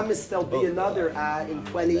promise there'll be another in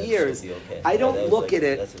 20 years. I don't look at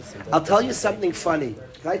it. I'll tell you something funny.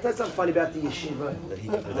 Can I tell you something funny about the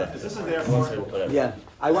yeshiva? Is this a therefore? Yeah.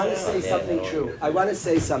 I want to say something true. I want to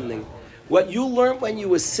say something. What you learned when you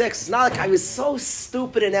were 6, it's not like I was so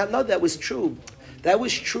stupid and that. No, that was true. That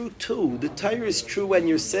was true too. The Torah is true when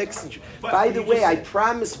you're 6. By the way, I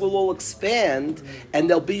promise we'll all expand and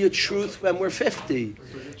there'll be a truth when we're 50.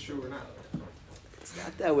 It's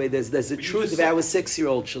not that way. There's a truth about a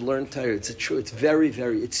 6-year-old should learn Torah. It's a truth. It's very,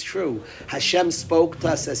 very, it's true. Hashem spoke to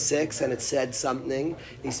us at 6 and it said something.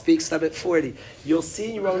 He speaks to us at 40. You'll see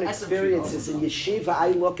in your own experiences. In yeshiva, I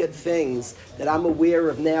look at things that I'm aware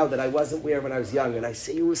of now that I wasn't aware of when I was young. And I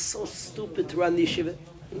say, it was so stupid to run the yeshiva.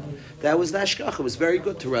 That was the hashgacha. It was very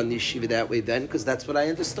good to run the yeshiva that way then, because that's what I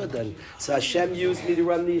understood then. So Hashem used me to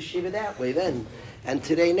run the yeshiva that way then. And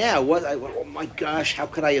today now, oh my gosh, how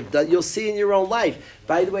could I have done? You'll see in your own life.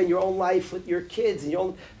 By the way, in your own life with your kids,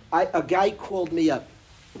 a guy called me up.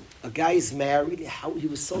 A guy's married. He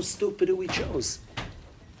was so stupid who he chose.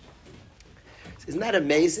 Isn't that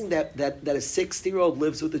amazing that a 60-year-old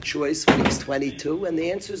lives with a choice when he's 22? And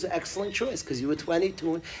the answer is an excellent choice because you were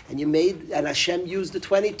 22 and Hashem used the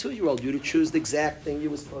 22-year-old you to choose the exact thing you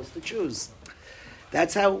were supposed to choose.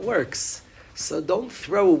 That's how it works. So don't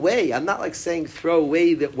throw away. I'm not like saying throw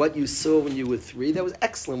away that what you saw when you were 3. That was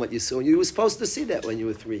excellent what you saw. And you were supposed to see that when you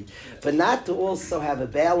were 3. But not to also have a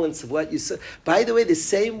balance of what you saw. By the way, the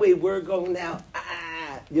same way we're going now.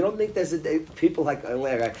 You don't think there's a day people like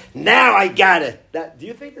now I got it. Do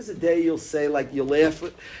you think there's a day you'll say like you'll laugh?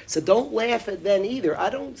 So don't laugh at then either.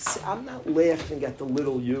 I'm not laughing at the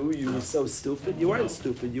little you. You were so stupid. You weren't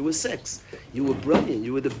stupid. You were 6. You were brilliant.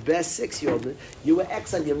 You were the best 6-year-old. You were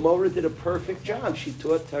excellent. Your mother did a perfect job. She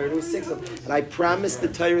taught Torah to a 6-year-old, and I promise the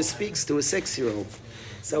Torah speaks to a 6-year-old.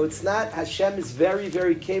 So it's not, Hashem is very,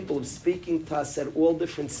 very capable of speaking to us at all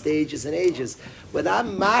different stages and ages. What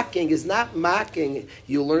I'm mocking is not mocking,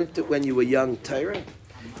 you learned it when you were young, Torah.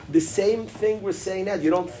 The same thing we're saying now.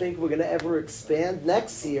 You don't think we're going to ever expand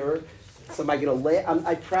next year. So am I going to laugh?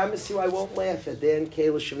 I promise you I won't laugh at Dan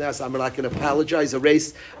Kalish from now. So I'm not going to apologize,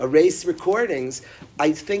 erase recordings.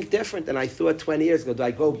 I think different than I thought 20 years ago. Do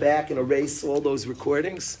I go back and erase all those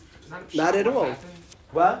recordings? Not at all.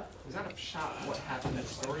 What? Is that a shot? What happened in the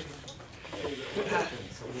story? What happened?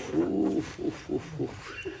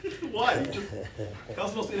 What? That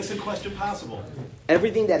was the most innocent question possible.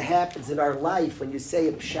 Everything that happens in our life, when you say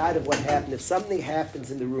a shot of what happened, if something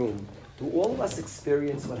happens in the room, do all of us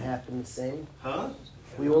experience what happened the same? Huh?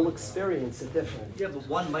 We all experience it different. Yeah, but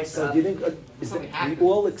one might So do you think we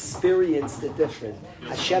all experienced it different?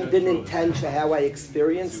 Hashem didn't intend for how I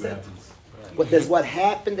experienced it. But there's what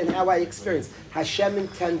happened and how I experienced. Hashem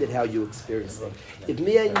intended how you experienced it. If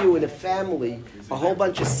me and you in a family, a whole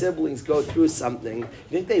bunch of siblings go through something, you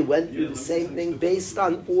think they went through the same thing based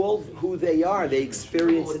on all who they are? They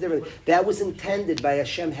experienced it differently. That was intended by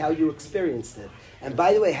Hashem how you experienced it. And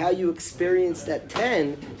by the way, how you experienced at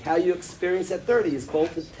 10, how you experienced at 30 is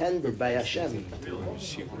both intended by Hashem.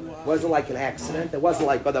 It wasn't like an accident. It wasn't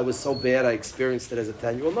like, that was so bad I experienced it as a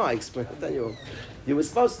 10-year-old. No, I experienced it as a 10-year-old. You were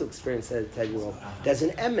supposed to experience it as a 10-year-old. There's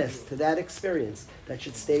an emes to that experience that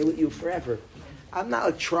should stay with you forever. I'm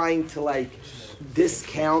not trying to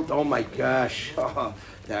discount, oh my gosh,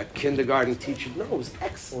 that kindergarten teacher. No, it was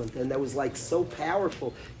excellent, and that was like so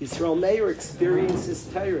powerful. Yisrael Meir experienced his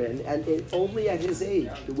Torah, and only at his age,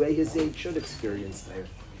 the way his age should experience Torah.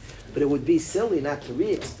 But it would be silly not to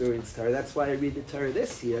re-experience Torah. That's why I read the Torah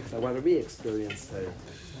this year, because I want to re-experience Torah.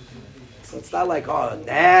 So it's not like, oh,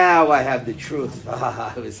 now I have the truth.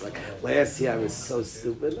 I was like, last year I was so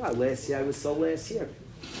stupid. No, last year I was so last year.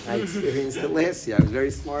 I experienced it last year. I was very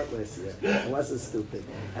smart last year. I wasn't stupid.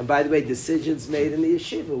 And by the way, decisions made in the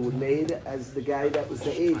yeshiva were made as the guy that was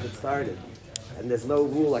the age that started. And there's no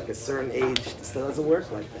rule like a certain age. It still doesn't work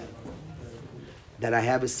like that. That I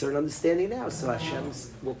have a certain understanding now. So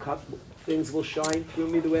Hashem's will come, things will shine through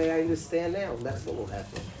me the way I understand now. And that's what will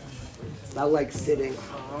happen. It's not like sitting,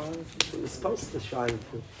 it was supposed to shine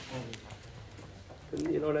through.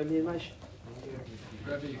 You know what I mean, Moshe?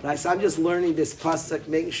 Right, so I'm just learning this pasuk,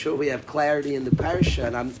 making sure we have clarity in the parsha,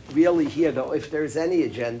 and I'm really here, though, if there's any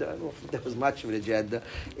agenda, I don't know if there was much of an agenda,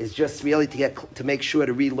 is just really to make sure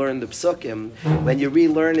to relearn the psukim. When you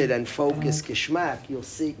relearn it and focus kishmak, you'll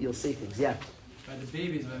see things, yeah. By the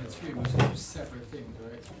babies, when it's free, it was two separate things,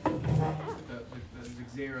 right?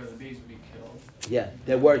 The Xera, the babies would be killed. Yeah,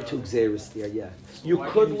 there were two Xeris there, yeah. So you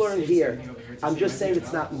could learn here. I'm just saying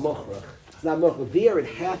it's not mukhrach. It's not mukhrach. There it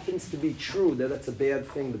happens to be true that that's a bad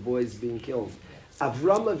thing, the boy's being killed.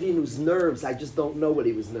 Avram Avinu's nerves, I just don't know what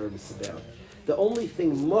he was nervous about. The only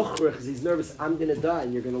thing mukhrach is he's nervous, I'm going to die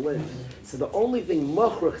and you're going to live. So the only thing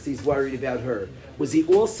mukhrach is he's worried about her. Was he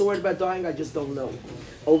also worried about dying? I just don't know.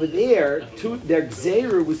 Over there, their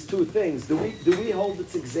Xera was two things. Do we hold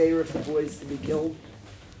it's a Xera for boys to be killed?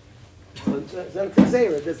 It's a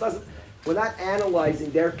Xera. We're not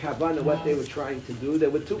analyzing their kavanah, what they were trying to do.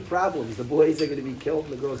 There were two problems. The boys are going to be killed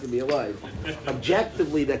and the girls are going to be alive.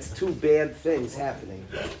 Objectively, that's two bad things happening.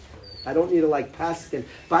 I don't need to paskin.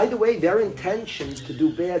 By the way, their intention to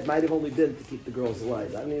do bad might have only been to keep the girls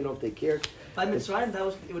alive. I don't even know if they cared. By Mitzrayim,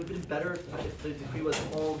 it would have been better if the decree was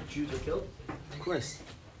all Jews were killed. Of course.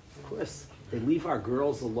 They leave our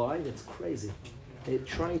girls alive. It's crazy. They're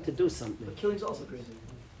trying to do something. But killing's also crazy.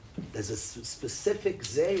 There's a specific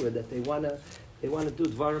zera that they wanna do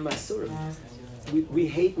dvarim asurim. We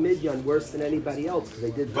hate Midyan worse than anybody else because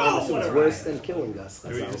they did dvarim asurim. It's worse than killing us.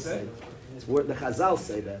 Chazal say. The Chazal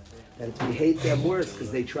say that we hate them worse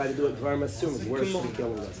because they try to do it dvarim asurim. It's worse than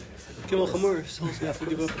killing us. Kimmel Chamor, so you have to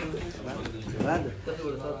give up.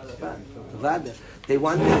 They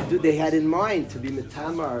wanted to do. They had in mind to be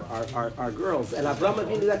mitama our girls. And Avraham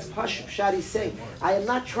Avinu, that's Pashup Shadi saying. I am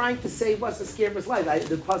not trying to say he wasn't scared of his life.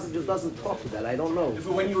 The pasuk just doesn't talk about that. I don't know.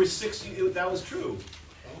 But when you were 6, that was true.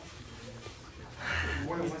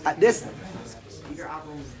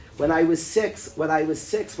 When I was six, what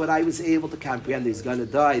I was able to comprehend, he's going to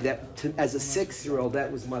die. As a 6-year-old,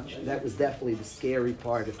 that was definitely the scary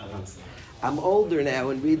part of things. I'm older now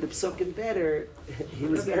and read the psukim better. He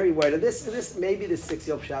was very worried. This maybe the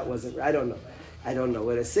 6-year-old shot wasn't. I don't know.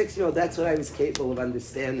 With a 6-year-old, that's what I was capable of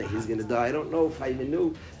understanding. He's going to die. I don't know if I even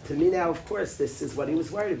knew. To me now, of course, this is what he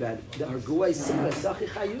was worried about.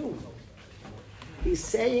 He's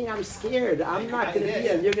saying, I'm scared. I'm not going to be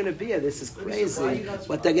here. You're going to be here. This is crazy.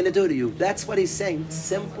 What they're going to do to you. That's what he's saying.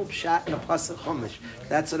 Simple pshat in a pasuk chumash.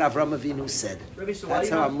 That's what Avraham Avinu said. That's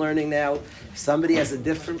how I'm learning now. If somebody has a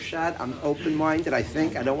different pshat, I'm open-minded, I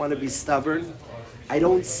think. I don't want to be stubborn. I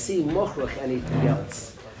don't see mukhrach anything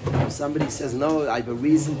else. If somebody says, no, I have a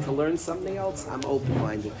reason to learn something else, I'm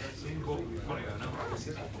open-minded. Same goal, he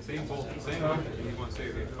wants to say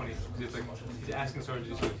it's funny. He's asking Sarah to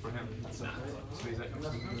do something for him. So he's like,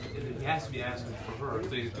 he has to be asking for her. So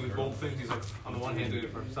he's doing both things. He's like, on the one hand, doing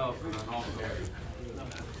it for himself, and then also.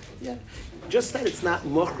 Yeah, just that it's not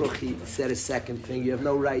mukhrach. He said a second thing. You have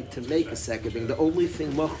no right to make a second thing. The only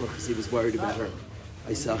thing mukhrach is he was worried about her.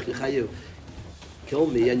 Kill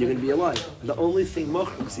me and you're going to be alive. The only thing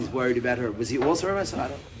mukhrach is he's worried about her. Was he also worried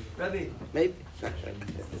about her? Rabbi. Maybe.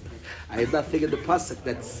 I have not figured the pasuk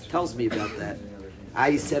that tells me about that.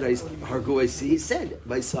 I said, he said,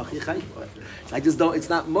 I just don't, it's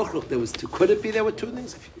not mukhrach. There was two. Could it be there were two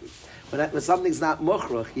things? When something's not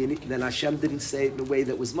mukhrach, then Hashem didn't say it in a way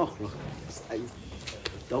that was mukhrach. I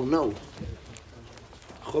don't know.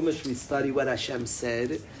 Chumash, we study what Hashem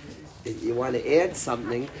said. If you want to add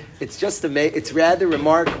something, it's rather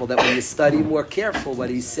remarkable that when you study more careful, what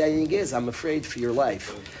he's saying is, I'm afraid for your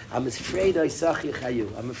life. I'm afraid I'm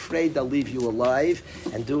afraid they'll leave you alive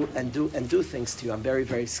and do things to you. I'm very,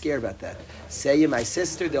 very scared about that. Say you're my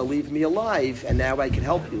sister, they'll leave me alive, and now I can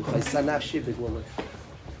help you.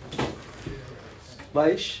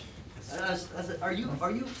 Maish? Are you?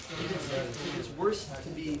 If it's worse to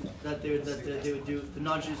be that they would do the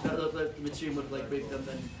non-Jews, the Mitzrayim would rape them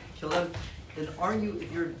than kill them. then aren't you,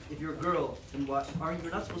 if you're a girl, then what?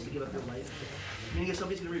 You're not supposed to give up your life? Meaning if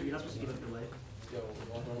somebody's gonna rape you, you're not supposed to give up your life.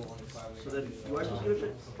 So then you are supposed to give up your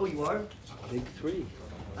life? Oh, you are? Big three.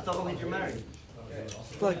 I thought only if you're married.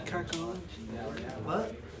 Like Karkon.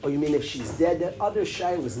 What? Oh, you mean if she's dead? There are other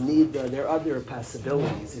shilas need. There are other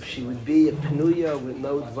possibilities. If she would be a penuya with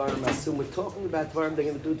no dvarim asum, we're talking about dvarim. They're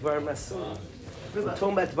going to do dvarim asum. We're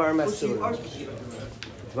talking about dvarim Oh, so you are asum. supposed to give up your life.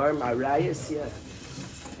 Dvarim arayas, yeah.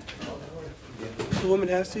 The woman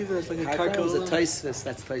has to, even it's like a Karkon is a Karkon. taisvis.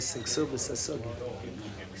 That's taising subas asug.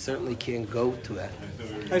 Certainly can't go to that.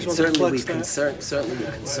 I just want to Certainly we flex that. certainly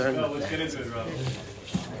we're concerned Well, with let's that. get into it, Rob.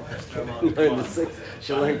 Learn the six.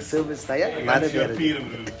 She'll learn subas. Yeah, might have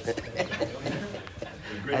been.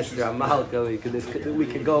 That's the Amalka. We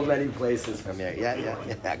could go many places from here.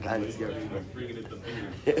 Yeah. God is your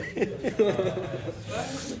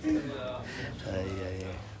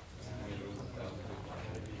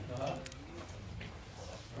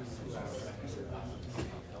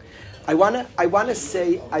I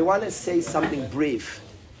wanna say something brief.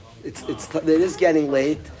 It is getting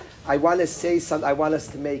late. I wanna say something. I want us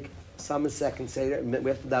to make some second Seder. We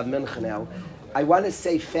have to have mincha now. I want to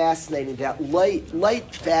say fascinating that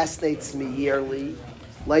light fascinates me yearly.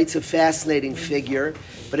 Light's a fascinating figure,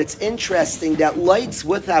 but it's interesting that light's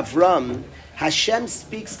with Avram. Hashem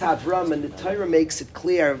speaks to Avram, and the Torah makes it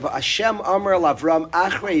clear. Hashem Amar al Avram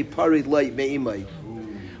Achrei Parid Light Me'imai.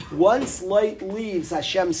 Once light leaves,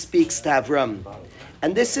 Hashem speaks to Avram.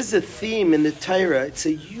 And this is a theme in the Torah. It's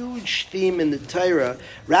a huge theme in the Torah.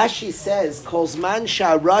 Rashi says, Kolzman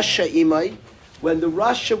Sha Rasha Imai. When the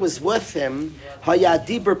Rasha was with him,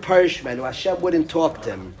 Hayadiber Parishman, Hashem wouldn't talk to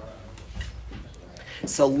him.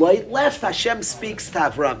 So light left, Hashem speaks to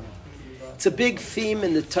Avram. It's a big theme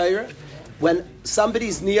in the Torah. When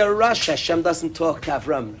somebody's near a Rasha, Hashem doesn't talk to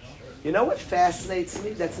Avram. You know what fascinates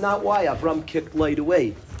me? That's not why Avram kicked light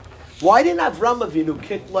away. Why didn't Avram Avinu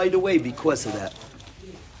kick light away? Because of that.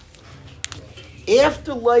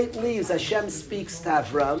 After light leaves, Hashem speaks to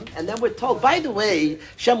Avram, and then we're told, by the way,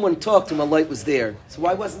 Hashem wouldn't talk to him when light was there. So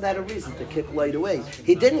why wasn't that a reason to kick light away?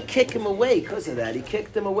 He didn't kick him away because of that. He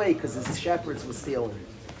kicked him away because his shepherds were stealing him.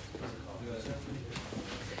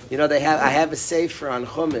 You know, I have a sefer on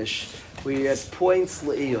Chumash where he has points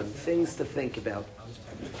le'iyun, things to think about.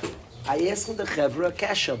 I asked him the chevra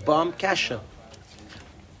kasha, bomb kasha.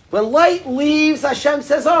 When light leaves, Hashem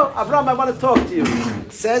says, "Oh, Avram, I want to talk to you."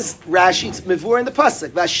 Says Rashi, it's Mivur in the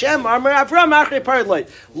pasuk. Hashem, Amar Avram, Achrei Parid Light.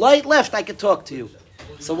 Light left, I could talk to you.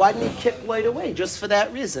 So why didn't he kick light away? Just for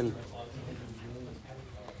that reason.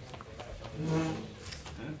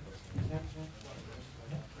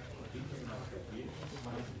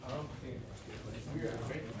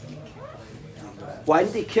 Why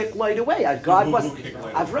didn't he kick light away? God wasn't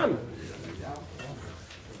Avram.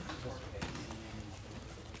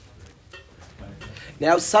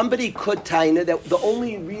 Now, somebody could taina that the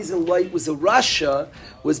only reason light was a Rasha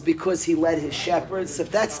was because he led his shepherds. If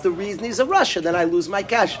that's the reason he's a Rasha, then I lose my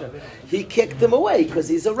kasha. He kicked him away because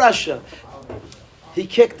he's a Rasha. He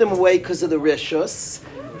kicked him away because of the Rishus.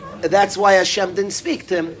 That's why Hashem didn't speak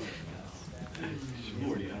to him.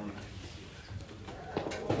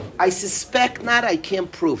 I suspect not. I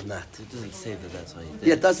can't prove not. It doesn't say that that's why he did.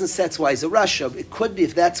 Yeah, it doesn't say that's why he's a Rasha. It could be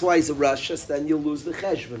if that's why he's a Rasha, then you'll lose the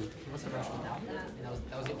cheshbon. Was a Rasha without that?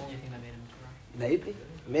 That was the only thing that made him into Rasha.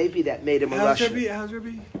 Maybe that made him a How's Rasha. How's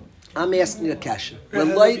Rabbi? I'm asking you a question.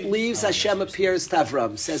 When light leaves, Hashem appears to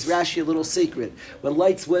Avram. Says Rashi, a little secret. When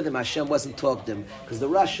light's with him, Hashem wasn't talking to him because the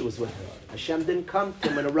Rasha was with him. Hashem didn't come to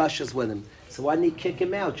him when the Rasha's with him. So why didn't he kick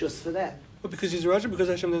him out just for that? Well, because he's a Russia, because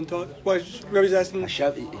Hashem didn't talk. Why? Rabbi's asking.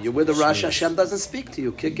 Hashem, you're with the Rasha, Hashem doesn't speak to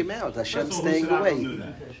you. Kick him out. Hashem's staying away.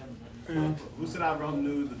 Who said Avram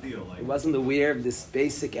knew the deal? He wasn't aware of this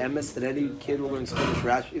basic emes that any kid who learns Chumash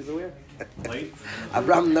Rashi is aware. Late?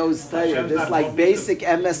 Avram knows Torah. This like basic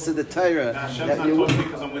emes to the Torah. Hashem's That not you, talking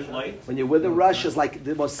because I'm with light? when you're with the Rush, is like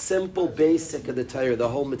the most simple basic of the Torah. The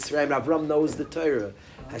whole Mitzrayim. Avram knows the Torah.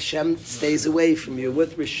 Hashem stays away from you.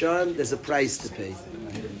 With Rishon, there's a price to pay.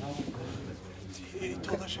 He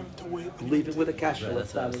told Hashem to wait. Leave it with a kasha.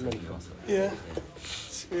 Let's have a minute. Yeah.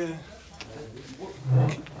 Yeah.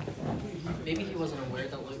 Maybe he wasn't aware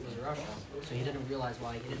that light was Rasha, so he didn't realize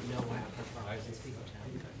why. He didn't know why Avram wasn't speaking to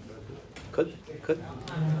him. Could.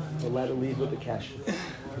 We'll let him leave with a kasha.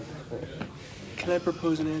 Can I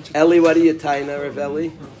propose an answer? Eli, what are you tying there, Rav Eli?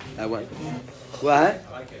 I went. What?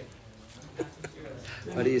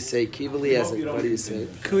 What do you say? Kivali hasn't. What do you say?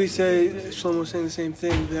 Could we say, Shlomo was saying the same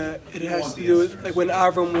thing, that it has to do with, like when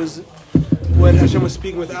Hashem was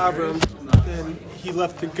speaking with Avram, then he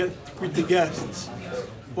left to greet the guests.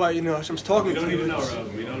 why, Hashem's talking We don't to even you. know,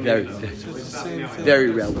 Rav. We don't Very, even know. So it's the same thing.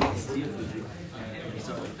 very relevant. You're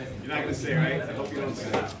not going to say, right? I hope you don't say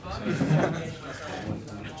that.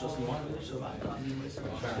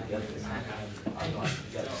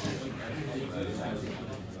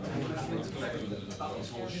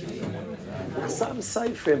 Some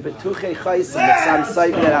Seifrim, Betuchei Chaysim, some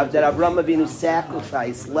Seifrim that Avraham Avinu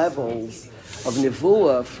sacrificed levels of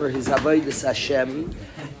nevuah for his avodas Hashem.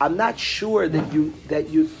 I'm not sure that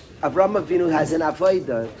Avraham Avinu has an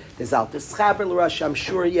avodah. There's Altis Chaber l'Rosh. I'm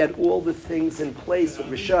sure he had all the things in place with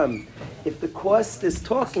Rishon. If the cost is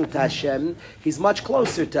talking to Hashem, he's much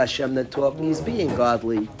closer to Hashem than talking. He's being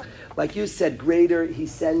godly. Like you said, greater, he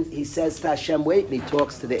says to Hashem, wait, and he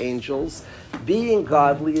talks to the angels. Being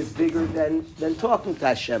godly is bigger than talking to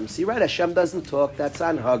Hashem. See, right, Hashem doesn't talk, that's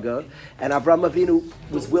on Haga, and Avraham Avinu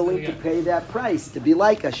was willing to pay that price to be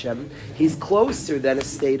like Hashem. He's closer than a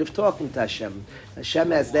state of talking to Hashem.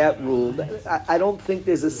 Hashem has that rule. I don't think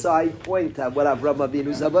there's a side point on what Avraham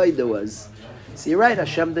Avinu's avodah was. See, you're right,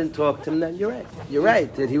 Hashem didn't talk to him then, you're right. You're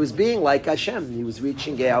right, that he was being like Hashem. He was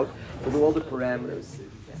reaching out with all the parameters.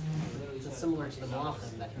 Similar to the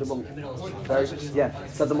Malachim, that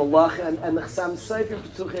So the Malach and the Chassam Sofer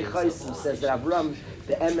Betuchei Chaysim says that Avram,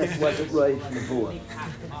 the MS wasn't right from the Nevuah.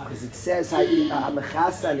 Because it says,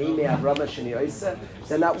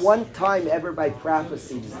 then not one time ever by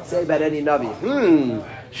prophecy does it say about any Navi,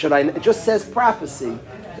 should I, it just says prophecy.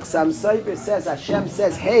 The Chassam Sofer says, Hashem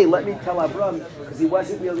says, hey, let me tell Avram, because he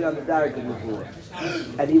wasn't really on the Darg of Nevuah.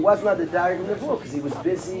 And he wasn't on the Darg of Nevuah because he was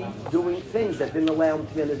busy doing things that didn't allow him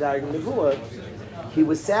to be on the Darg of Nevuah. He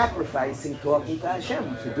was sacrificing, talking to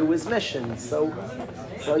Hashem to do his mission. So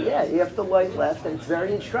yeah, after light left, and it's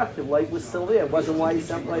very instructive. Light was still there. It wasn't why he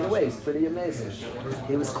stopped right away. It's pretty amazing.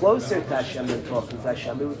 He was closer to Hashem than talking to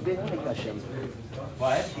Hashem. He was being like Hashem.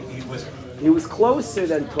 What? He was closer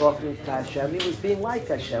than talking to Hashem. He was being like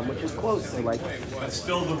Hashem, which is closer. Like, But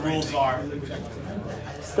still the rules are.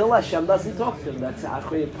 still Hashem doesn't talk to him. That's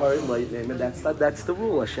that's the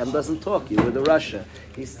rule. Hashem doesn't talk. You with the Russia.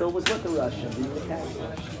 He still was with the Russia, being the cat.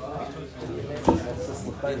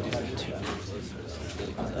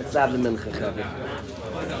 Let's have the mincha.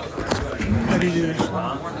 How do you do this? Which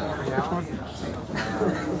one?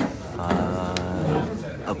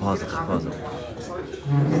 Pause it.